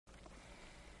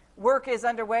Work is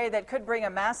underway that could bring a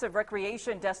massive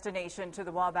recreation destination to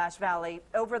the Wabash Valley.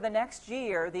 Over the next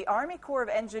year, the Army Corps of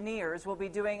Engineers will be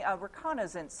doing a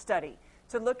reconnaissance study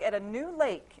to look at a new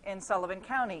lake in Sullivan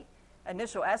County.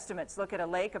 Initial estimates look at a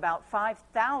lake about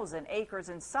 5,000 acres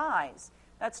in size.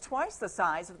 That's twice the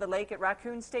size of the lake at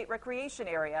Raccoon State Recreation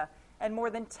Area and more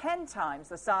than 10 times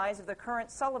the size of the current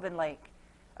Sullivan Lake.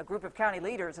 A group of county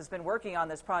leaders has been working on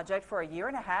this project for a year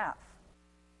and a half.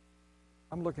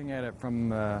 I'm looking at it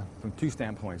from two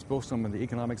standpoints, both from the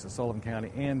economics of Sullivan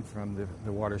County and from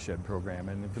the watershed program.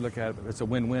 And if you look at it, it's a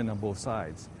win-win on both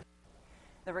sides.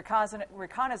 The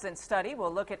reconnaissance study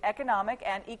will look at economic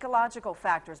and ecological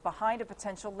factors behind a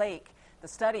potential lake. The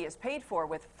study is paid for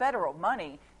with federal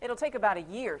money. It'll take about a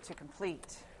year to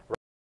complete.